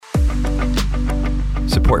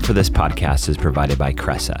Support for this podcast is provided by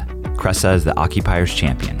Cressa. Cressa is the Occupier's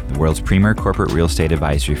Champion, the world's premier corporate real estate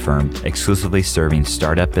advisory firm, exclusively serving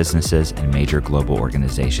startup businesses and major global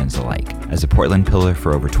organizations alike. As a Portland pillar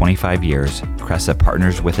for over 25 years, Cressa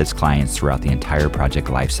partners with its clients throughout the entire project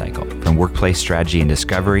lifecycle, from workplace strategy and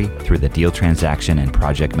discovery through the deal transaction and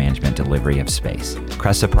project management delivery of space.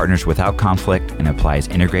 Cressa partners without conflict and applies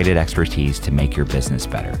integrated expertise to make your business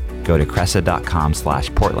better. Go to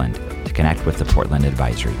cressa.com/Portland to connect with the Portland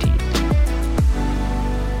advisory team.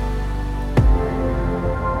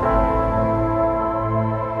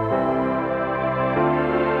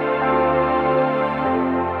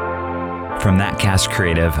 From ThatCast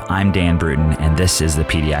Creative, I'm Dan Bruton, and this is the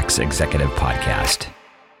PDX Executive Podcast,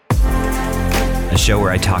 a show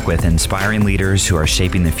where I talk with inspiring leaders who are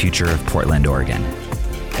shaping the future of Portland, Oregon.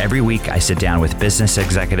 Every week, I sit down with business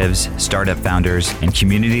executives, startup founders, and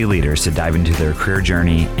community leaders to dive into their career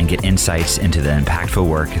journey and get insights into the impactful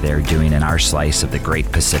work they're doing in our slice of the great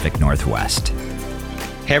Pacific Northwest.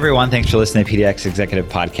 Hey, everyone. Thanks for listening to PDX Executive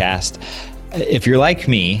Podcast. If you're like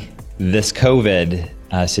me, this COVID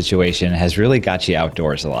situation has really got you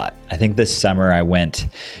outdoors a lot. I think this summer I went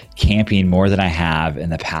camping more than I have in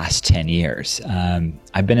the past 10 years.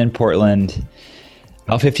 I've been in Portland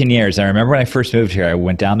about 15 years. I remember when I first moved here, I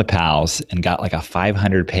went down to PALS and got like a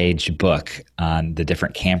 500-page book on the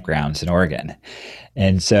different campgrounds in Oregon.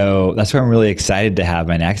 And so that's why I'm really excited to have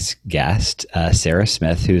my next guest, Sarah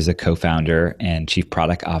Smith, who's the co-founder and chief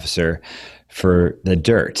product officer for The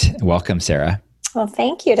Dirt. Welcome, Sarah. Well,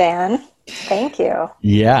 thank you, Dan. Thank you.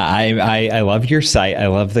 Yeah, I love your site. I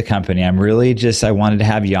love the company. I wanted to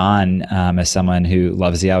have you on as someone who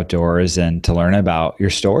loves the outdoors and to learn about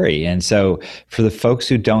your story. And so for the folks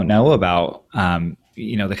who don't know about,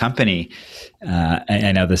 the company,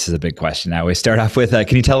 I know this is a big question. I always start off with,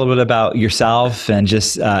 can you tell a little bit about yourself and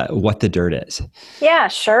just what The Dirt is? Yeah,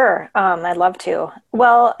 sure. I'd love to.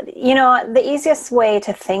 Well, the easiest way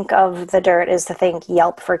to think of The Dirt is to think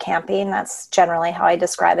Yelp for camping. That's generally how I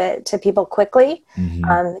describe it to people quickly,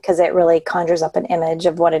 because it really conjures up an image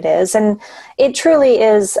of what it is. And it truly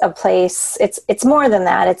is a place. It's more than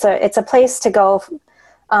that. It's a place to go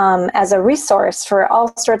as a resource for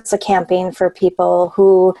all sorts of camping for people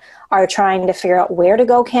who are trying to figure out where to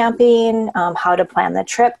go camping, how to plan the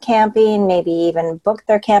trip camping, maybe even book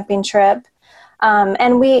their camping trip.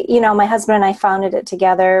 And we, my husband and I founded it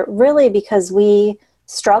together really because we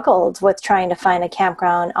struggled with trying to find a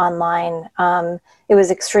campground online. It was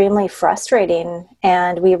extremely frustrating,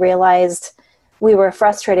 and we realized we were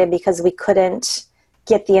frustrated because we couldn't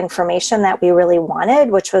get the information that we really wanted,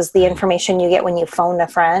 which was the information you get when you phone a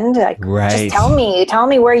friend. Like, right. Just tell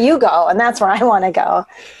me where you go, and that's where I want to go.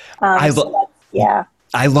 I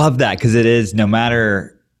love that, because it is, no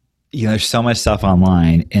matter, there's so much stuff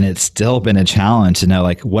online, and it's still been a challenge to know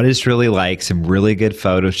like what it's really like, some really good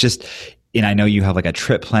photos. And I know you have like a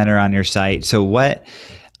trip planner on your site. So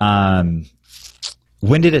when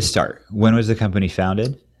did it start? When was the company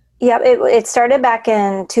founded? Yeah, it started back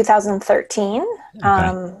in 2013.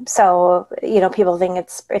 Okay. So, people think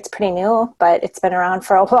it's pretty new, but it's been around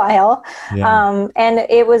for a while. Yeah. And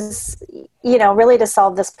it was, really to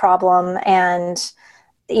solve this problem and,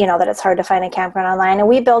 that it's hard to find a campground online. And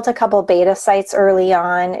we built a couple beta sites early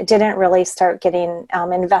on. It didn't really start getting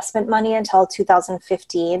investment money until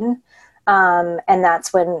 2015. And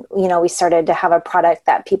that's when, we started to have a product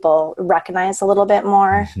that people recognize a little bit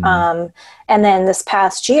more. Mm-hmm. And then this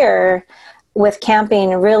past year, with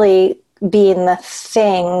camping really being the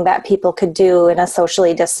thing that people could do in a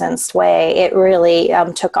socially distanced way, it really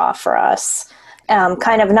took off for us.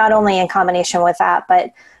 Kind of not only in combination with that,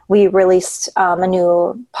 but we released a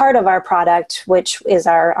new part of our product, which is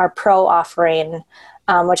our Pro offering,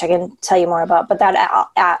 which I can tell you more about, but that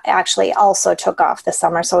actually also took off this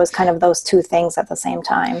summer. So it was kind of those two things at the same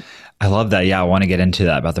time. I love that. Yeah, I want to get into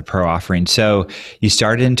that about the Pro offering. So you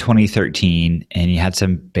started in 2013 and you had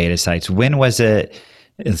some beta sites. When was it?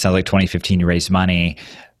 It sounds like 2015 you raised money,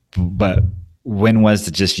 but when was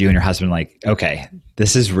it just you and your husband like, okay,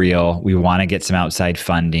 this is real. We want to get some outside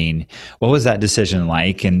funding. What was that decision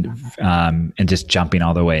like? And just jumping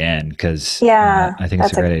all the way in? Because I think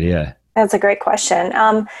it's a great idea. That's a great question.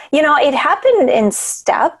 It happened in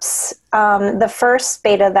steps. The first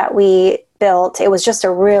beta that we built, it was just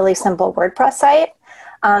a really simple WordPress site.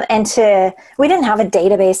 We didn't have a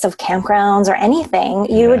database of campgrounds or anything.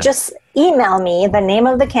 You would just email me the name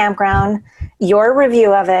of the campground, your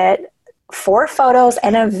review of it, 4 photos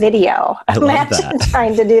and a video. Imagine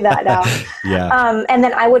trying to do that now. And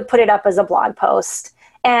then I would put it up as a blog post.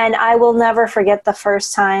 And I will never forget the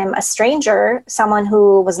first time a stranger, someone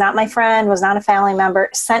who was not my friend, was not a family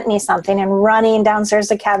member, sent me something, and running downstairs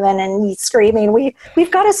to Kevin and screaming,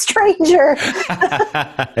 we've got a stranger.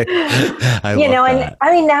 I love and that.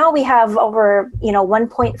 I mean, now we have over,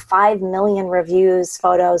 1.5 million reviews,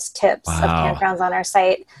 photos, tips of campgrounds on our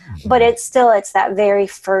site. But it's that very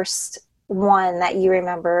first one that you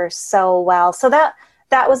remember so well. So that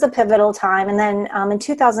was a pivotal time. And then in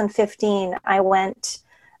 2015, I went,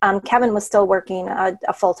 Kevin was still working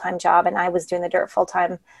a full-time job, and I was doing the dirt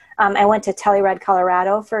full-time. I went to Telluride,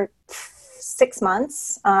 Colorado for 6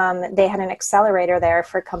 months. They had an accelerator there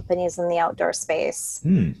for companies in the outdoor space.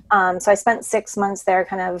 So I spent 6 months there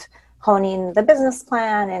kind of honing the business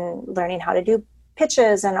plan and learning how to do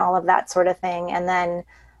pitches and all of that sort of thing. And then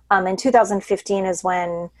in 2015 is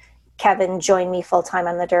when Kevin joined me full-time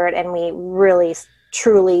on the dirt, and we really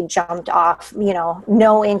truly jumped off,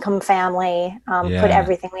 no income family, put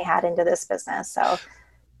everything we had into this business. So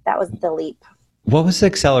that was the leap. What was the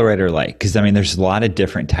accelerator like? Because I mean, there's a lot of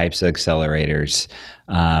different types of accelerators.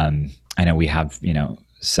 I know we have,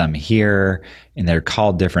 some here, and they're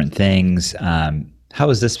called different things. How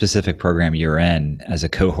was this specific program you're in as a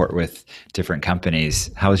cohort with different companies?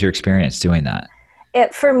 How was your experience doing that?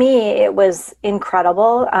 For me, it was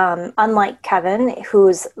incredible. Unlike Kevin,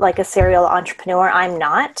 who's like a serial entrepreneur, I'm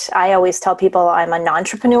not. I always tell people I'm a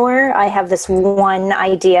non-entrepreneur. I have this one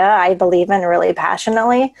idea I believe in really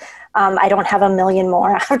passionately. I don't have a million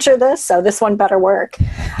more after this, so this one better work.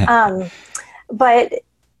 But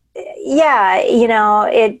yeah,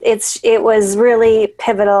 it was really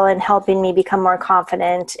pivotal in helping me become more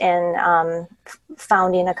confident in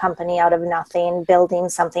founding a company out of nothing, building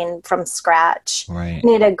something from scratch. Right.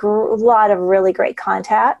 Made a lot of really great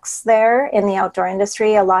contacts there in the outdoor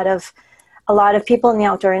industry. A lot of people in the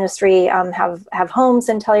outdoor industry have homes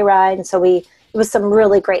in Telluride, and so it was some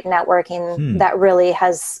really great networking that really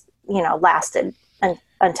has lasted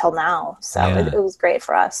until now. So it was great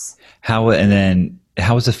for us.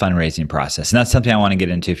 How was the fundraising process? And that's something I want to get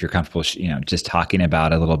into if you're comfortable, just talking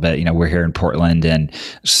about a little bit. We're here in Portland, and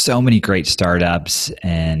so many great startups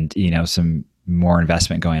and, some more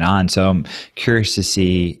investment going on. So I'm curious to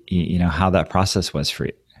see, how that process was for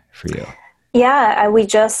you. Yeah, we're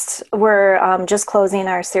just closing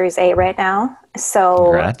our Series A right now. So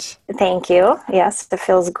congrats. Thank you. Yes, it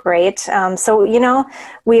feels great. So,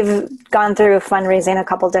 we've gone through fundraising a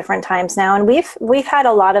couple different times now, and we've had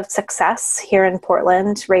a lot of success here in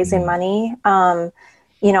Portland raising money.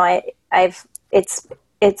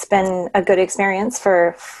 It's been a good experience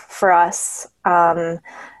for us.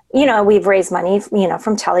 We've raised money,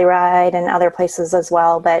 from Telluride and other places as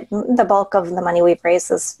well, but the bulk of the money we've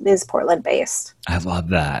raised is Portland based. I love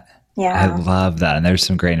that. Yeah. I love that. And there's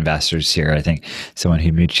some great investors here. I think someone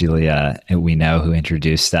who mutually we know who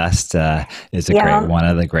introduced us is one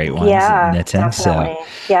of the great ones, Nitin. Definitely.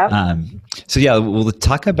 We'll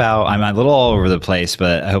talk about, I'm a little all over the place,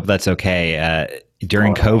 but I hope that's okay.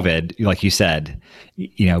 During COVID, like you said,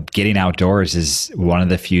 getting outdoors is one of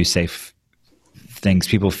the few safe things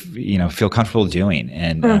people, feel comfortable doing.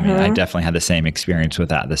 And I mean, I definitely had the same experience with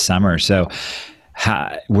that this summer. So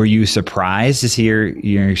were you surprised to see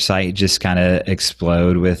your site just kind of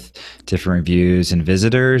explode with different reviews and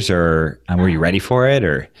visitors, or were you ready for it,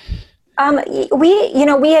 or?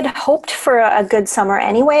 We had hoped for a good summer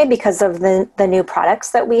anyway because of the new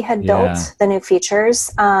products that we had built, the new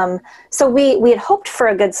features. So we had hoped for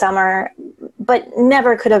a good summer, but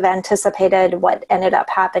never could have anticipated what ended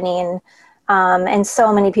up happening. And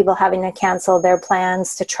so many people having to cancel their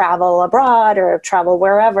plans to travel abroad or travel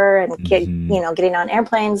wherever, and getting on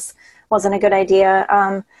airplanes wasn't a good idea.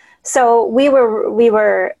 So we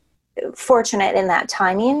were fortunate in that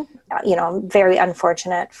timing, very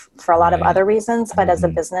unfortunate for a lot of other reasons, but as a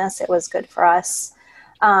business, it was good for us.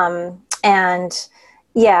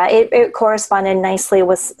 It corresponded nicely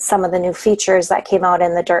with some of the new features that came out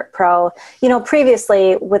in the Dirt Pro.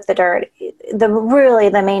 Previously with the Dirt,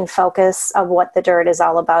 the main focus of what the Dirt is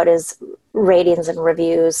all about is ratings and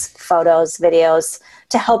reviews, photos, videos,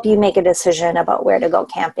 to help you make a decision about where to go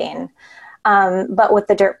camping. But with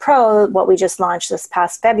the Dirt Pro, what we just launched this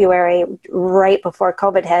past February, right before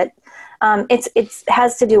COVID hit, it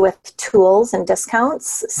has to do with tools and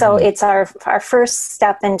discounts. So it's our first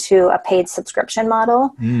step into a paid subscription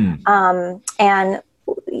model. And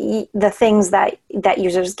the things that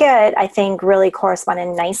users get, I think, really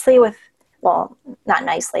corresponded nicely with, well, not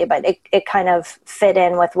nicely, but it kind of fit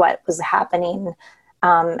in with what was happening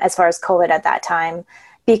as far as COVID at that time.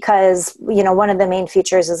 Because, one of the main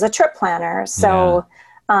features is a trip planner. So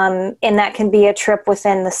And that can be a trip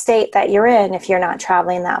within the state that you're in if you're not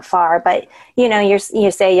traveling that far. But,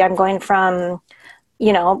 you say I'm going from,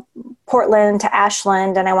 Portland to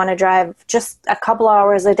Ashland and I want to drive just a couple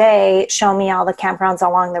hours a day, show me all the campgrounds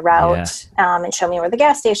along the route, and show me where the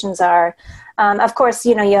gas stations are. Of course,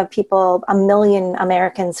 you have people, 1 million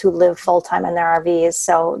Americans who live full-time in their RVs.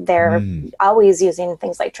 So they're always using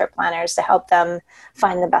things like trip planners to help them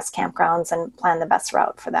find the best campgrounds and plan the best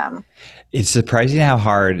route for them. It's surprising how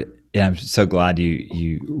hard, and I'm so glad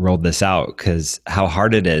you rolled this out, because how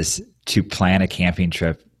hard it is to plan a camping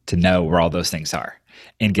trip to know where all those things are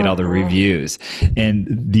and get all the reviews. And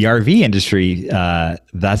the RV industry,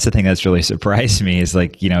 that's the thing that's really surprised me, is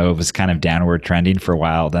like, it was kind of downward trending for a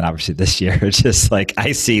while. Then obviously this year, it's just like,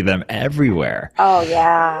 I see them everywhere. Oh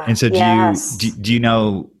yeah. And so do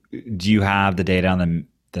you have the data on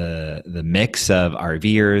the mix of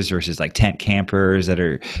RVers versus like tent campers that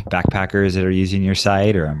are backpackers that are using your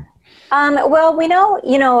site, or? Well, we know,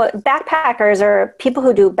 backpackers are people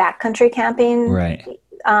who do backcountry camping. Right.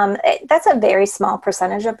 That's a very small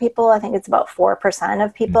percentage of people. I think it's about 4%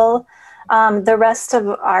 of people. The rest of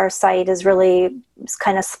our site is really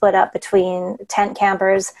kind of split up between tent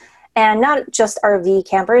campers and not just RV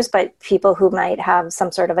campers, but people who might have some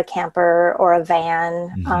sort of a camper or a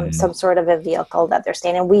van, some sort of a vehicle that they're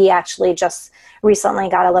staying in. We actually just recently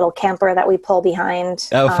got a little camper that we pull behind.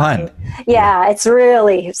 Oh, fun. Yeah, it's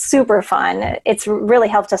really super fun. It's really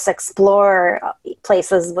helped us explore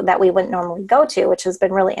places that we wouldn't normally go to, which has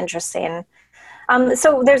been really interesting.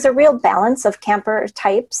 So there's a real balance of camper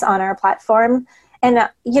types on our platform. And,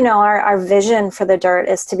 our vision for the Dyrt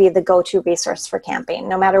is to be the go-to resource for camping,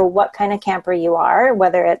 no matter what kind of camper you are,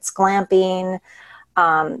 whether it's glamping,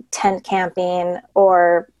 tent camping,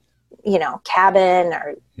 or, cabin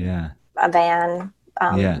or a van.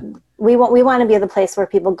 We want to be the place where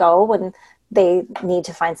people go when they need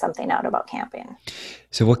to find something out about camping.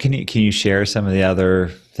 So what can you share some of the other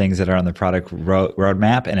things that are on the product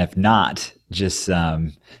roadmap? And if not, just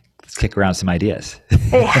let's kick around some ideas.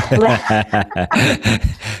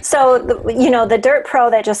 So, the Dyrt Pro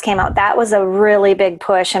that just came out, that was a really big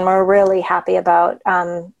push, and we're really happy about,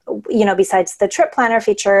 besides the trip planner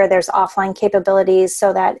feature, there's offline capabilities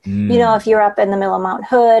so that, if you're up in the middle of Mount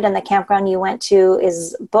Hood and the campground you went to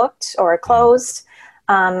is booked or closed,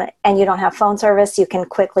 and you don't have phone service, you can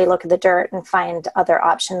quickly look at the Dyrt and find other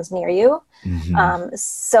options near you.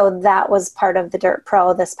 So that was part of the Dyrt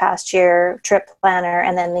Pro this past year, trip planner,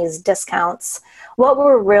 and then these discounts. What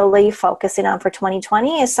we're really focusing on for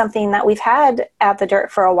 2020 is something that we've had at the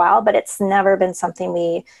Dyrt for a while, but it's never been something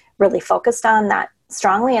we really focused on that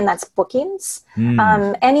strongly, and that's bookings.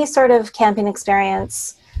 Any sort of camping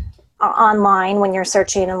experience online, when you're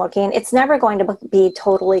searching and looking, it's never going to be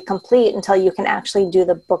totally complete until you can actually do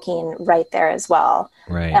the booking right there as well.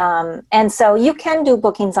 Right. And so you can do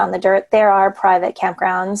bookings on the Dyrt. There are private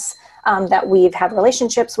campgrounds that we've had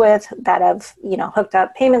relationships with that have, hooked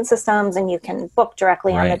up payment systems, and you can book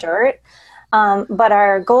directly on the Dyrt. But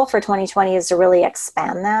our goal for 2020 is to really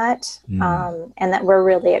expand that, and that we're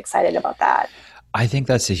really excited about that. I think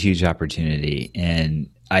that's a huge opportunity, and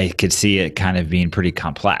I could see it kind of being pretty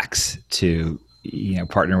complex to,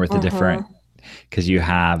 partner with the different, because you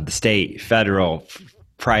have the state, federal,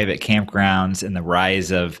 private campgrounds, and the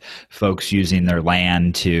rise of folks using their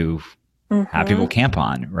land to have people camp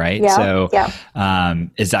on, right? Yeah, so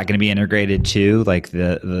is that going to be integrated too? Like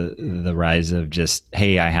the rise of just,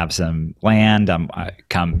 hey, I have some land,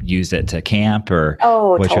 come use it to camp, or?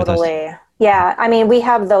 Oh, totally. Yeah. I mean, we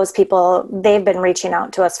have those people, they've been reaching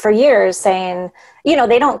out to us for years saying,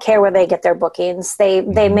 they don't care where they get their bookings. They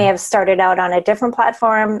may have started out on a different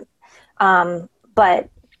platform, but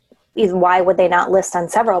why would they not list on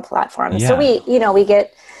several platforms? Yeah. So we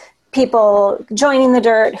get people joining the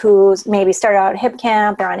Dyrt who maybe started out at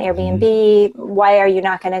HipCamp or on Airbnb. Why are you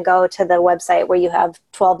not going to go to the website where you have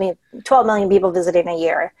 12 million people visiting a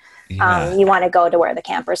year? Yeah. You want to go to where the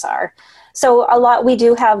campers are. So we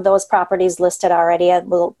do have those properties listed already, and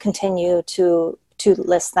we'll continue to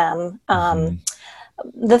list them.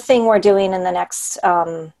 The thing we're doing in the next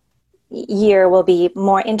year will be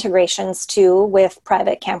more integrations too with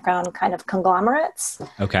private campground kind of conglomerates.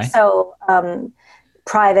 Okay. So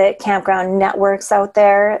private campground networks out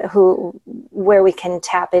there where we can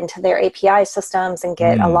tap into their API systems and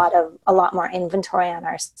get a lot more inventory on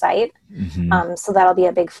our site. So that'll be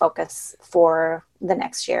a big focus for the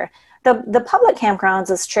next year. The public campgrounds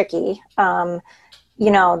is tricky. The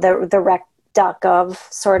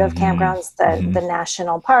rec.gov sort of campgrounds, the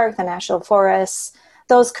national park, the national forests,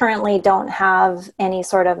 those currently don't have any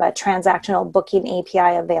sort of a transactional booking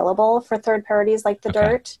API available for third parties like the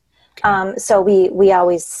Dyrt. Okay. So we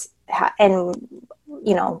always, and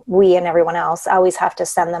we and everyone else always have to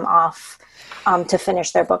send them off to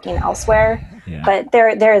finish their booking elsewhere. Yeah. But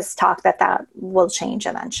there is talk that will change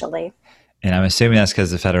eventually. And I'm assuming that's because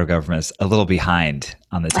the federal government is a little behind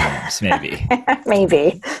on the times, maybe.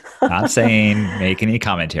 Maybe. Not saying make any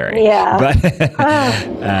commentary. Yeah. But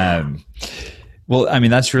well, I mean,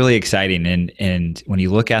 that's really exciting. And when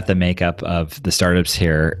you look at the makeup of the startups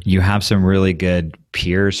here, you have some really good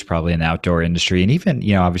peers probably in the outdoor industry. And even,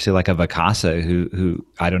 obviously like a Vacasa who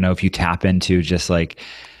I don't know if you tap into just like,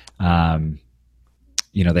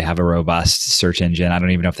 they have a robust search engine. I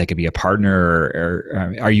don't even know if they could be a partner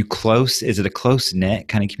or are you close? Is it a close knit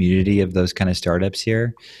kind of community of those kind of startups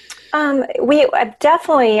here? We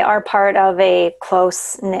definitely are part of a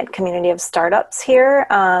close knit community of startups here.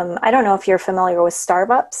 I don't know if you're familiar with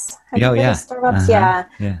Starbups. Yeah. Starbups? Uh-huh.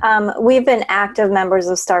 Yeah. We've been active members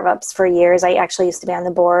of Starbups for years. I actually used to be on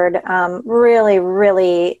the board. Really,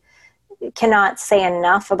 really cannot say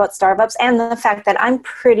enough about Starbups and the fact that I'm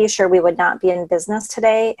pretty sure we would not be in business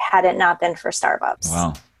today had it not been for Starbups.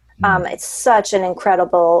 Wow. It's such an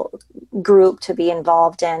incredible group to be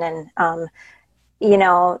involved in. And,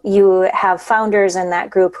 you have founders in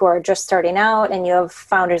that group who are just starting out, and you have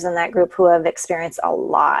founders in that group who have experienced a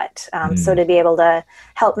lot. So to be able to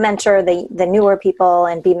help mentor the newer people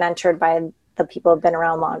and be mentored by the people who've been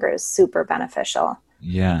around longer is super beneficial.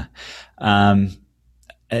 Yeah.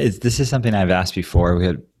 This is something I've asked before. We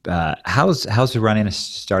had how's running a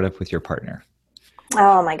startup with your partner?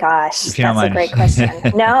 Oh my gosh, that's a great question.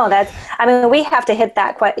 No, we have to hit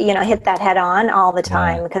that head on all the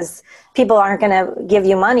time because people aren't going to give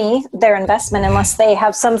you money, their investment, unless they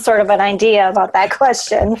have some sort of an idea about that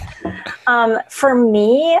question. For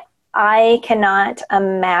me, I cannot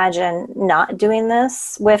imagine not doing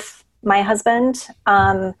this with my husband.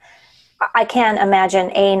 I can't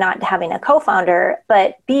imagine A, not having a co-founder,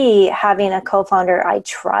 but B, having a co-founder I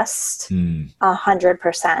trust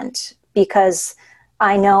 100%, because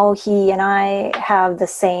I know he and I have the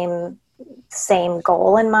same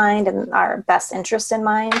goal in mind and our best interest in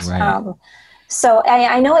mind. Right. So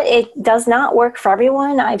I know it does not work for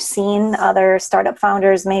everyone. I've seen other startup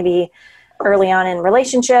founders maybe early on in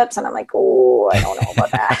relationships, and I'm like, oh, I don't know about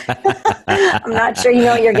that. I'm not sure you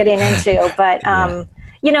know what you're getting into, but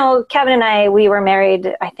Kevin and I, we were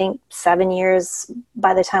married, I think 7 years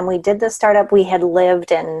by the time we did this startup. We had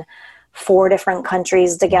lived in 4 different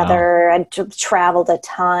countries together, had traveled a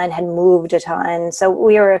ton, had moved a ton. So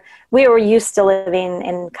we were used to living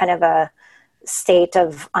in kind of a state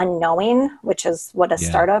of unknowing, which is what a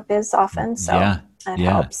startup is often. So that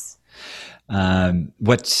helps.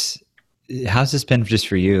 How's this been just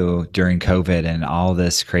for you during COVID and all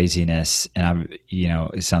this craziness? And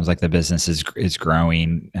it sounds like the business is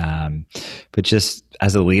growing, but just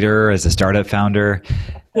as a leader, as a startup founder,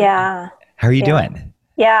 how are you doing?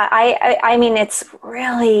 Yeah, I mean, it's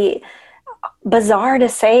really bizarre to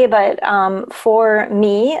say, but for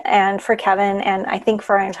me and for Kevin, and I think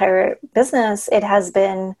for our entire business,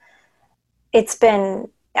 I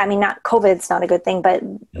mean, not COVID's not a good thing, but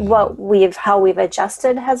how we've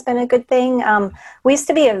adjusted has been a good thing. We used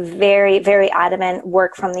to be a very, very adamant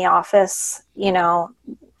work from the office,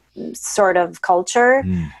 sort of culture,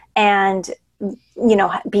 and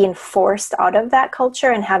being forced out of that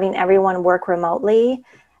culture and having everyone work remotely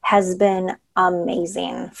has been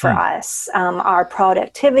amazing for us. Our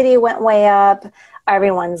productivity went way up.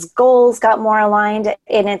 Everyone's goals got more aligned.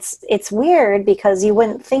 And it's weird because you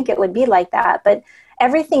wouldn't think it would be like that, but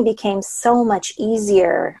everything became so much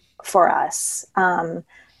easier for us,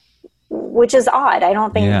 which is odd. I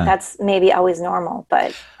don't think that's maybe always normal,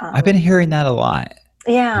 but I've been hearing that a lot.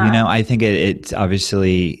 Yeah. I think it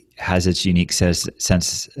obviously has its unique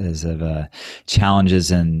senses of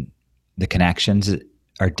challenges, and the connections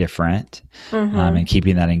are different, and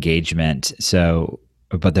keeping that engagement. So,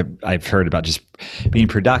 but I've heard about just being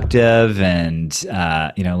productive and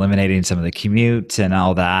eliminating some of the commute and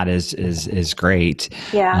all that is great.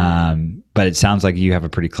 Yeah. But it sounds like you have a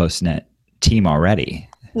pretty close knit team already.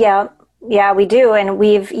 Yeah, we do. And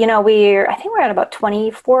I think we're at about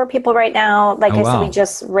 24 people right now. Like I said, we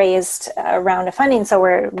just raised a round of funding, so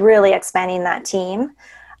we're really expanding that team.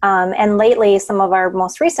 And lately, some of our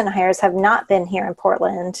most recent hires have not been here in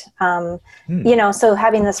Portland. So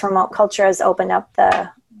having this remote culture has opened up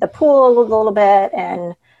the pool a little bit.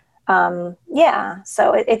 And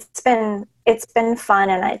so it's been fun.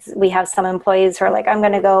 And we have some employees who are like, I'm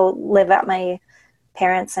going to go live at my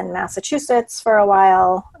parents in Massachusetts for a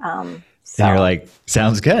while. So, and you're like,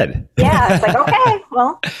 sounds good. Yeah. It's like, okay,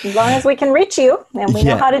 well, as long as we can reach you and we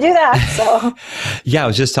know how to do that. So yeah, I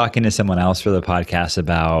was just talking to someone else for the podcast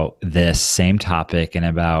about this same topic and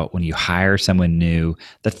about when you hire someone new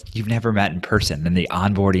that you've never met in person and the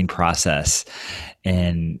onboarding process.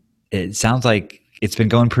 And it sounds like it's been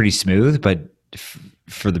going pretty smooth, but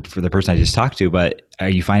for the person I just talked to, but are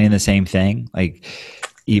you finding the same thing? Like,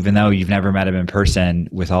 even though you've never met him in person,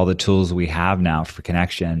 with all the tools we have now for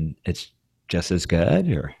connection, it's just as good?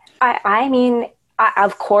 Or I mean,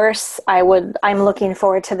 of course, I'm looking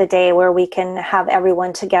forward to the day where we can have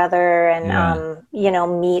everyone together and,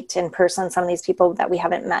 meet in person some of these people that we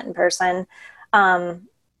haven't met in person.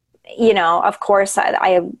 Of course,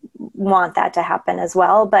 I want that to happen as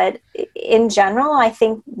well. But in general, I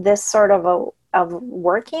think this sort of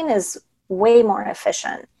working is way more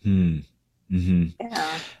efficient. Mm-hmm.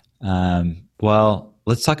 Yeah. Well,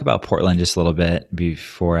 let's talk about Portland just a little bit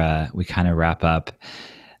before we kind of wrap up.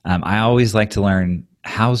 I always like to learn,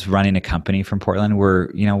 how's running a company from Portland?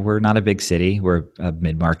 We're not a big city. We're a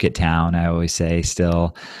mid-market town, I always say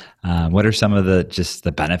still. What are some of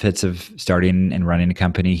the benefits of starting and running a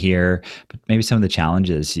company here, but maybe some of the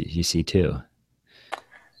challenges you see too?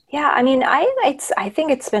 Yeah, I mean, I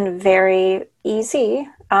think it's been very easy.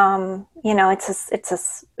 It's a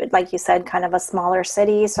like you said, kind of a smaller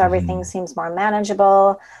city, so everything seems more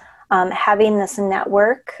manageable. Having this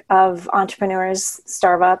network of entrepreneurs,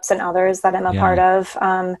 startups, and others that I'm a part of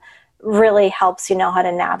really helps you know how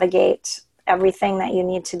to navigate everything that you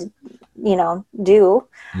need to, do.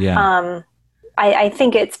 Yeah. I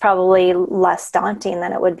think it's probably less daunting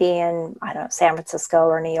than it would be in, San Francisco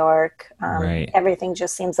or New York. Right. Everything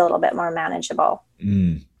just seems a little bit more manageable.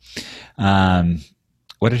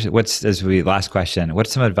 Last question,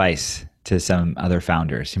 what's some advice to some other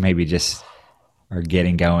founders who maybe just are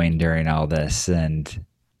getting going during all this, and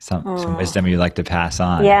some wisdom you'd like to pass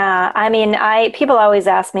on? Yeah. I mean, people always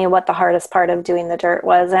ask me what the hardest part of doing the dirt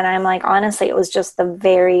was. And I'm like, honestly, it was just the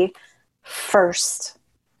very first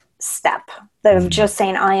step of just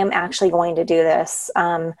saying, I am actually going to do this.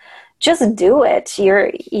 Just do it.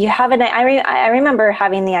 I remember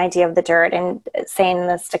having the idea of the dirt and saying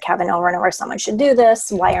this to Kevin over and over, someone should do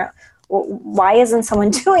this. Why isn't someone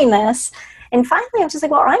doing this? And finally I'm just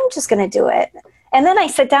like, well, I'm just going to do it. And then I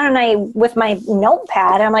sit down and with my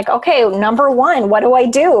notepad, I'm like, okay, number one, what do I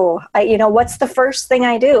do? What's the first thing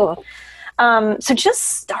I do? So just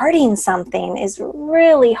starting something is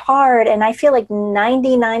really hard. And I feel like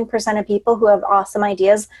 99% of people who have awesome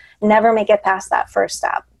ideas never make it past that first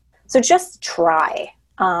step. So just try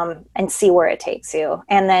and see where it takes you.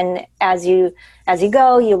 And then as you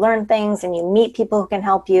go, you learn things and you meet people who can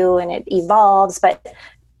help you, and it evolves. But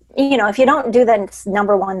if you don't do that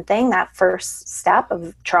number one thing, that first step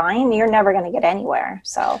of trying, you're never going to get anywhere.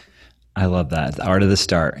 So I love that. The art of the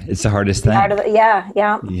start. It's the hardest thing.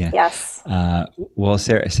 Yes. Well,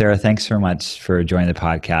 Sarah, thanks so much for joining the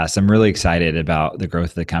podcast. I'm really excited about the growth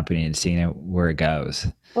of the company and seeing where it goes.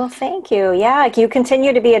 Well, thank you. Yeah, you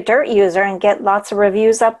continue to be a dirt user and get lots of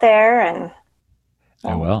reviews up there. And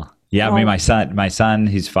I will. Yeah, I mean, my son,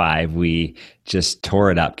 he's 5. We just tore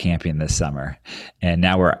it up camping this summer, and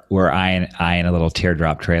now we're eyeing a little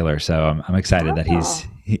teardrop trailer. So I'm excited that he's,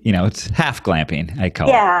 it's half glamping, I call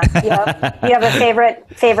it. Yeah. You have a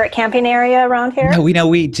favorite camping area around here? No,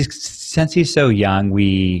 we just, since he's so young,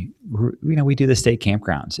 we do the state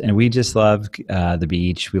campgrounds, and we just love the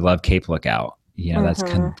beach. We love Cape Lookout. That's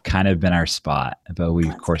kind of been our spot, but we've,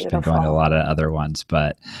 of course, been going to a lot of other ones,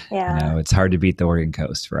 but it's hard to beat the Oregon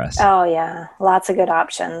coast for us. Oh yeah. Lots of good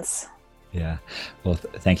options. Yeah. Well,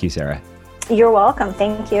 thank you, Sarah. You're welcome.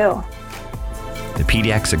 Thank you. The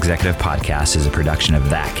PDX Executive Podcast is a production of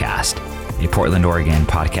ThatCast, a Portland, Oregon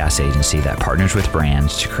podcast agency that partners with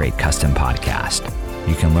brands to create custom podcasts.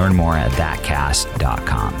 You can learn more at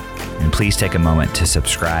thatcast.com. And please take a moment to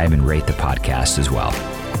subscribe and rate the podcast as well.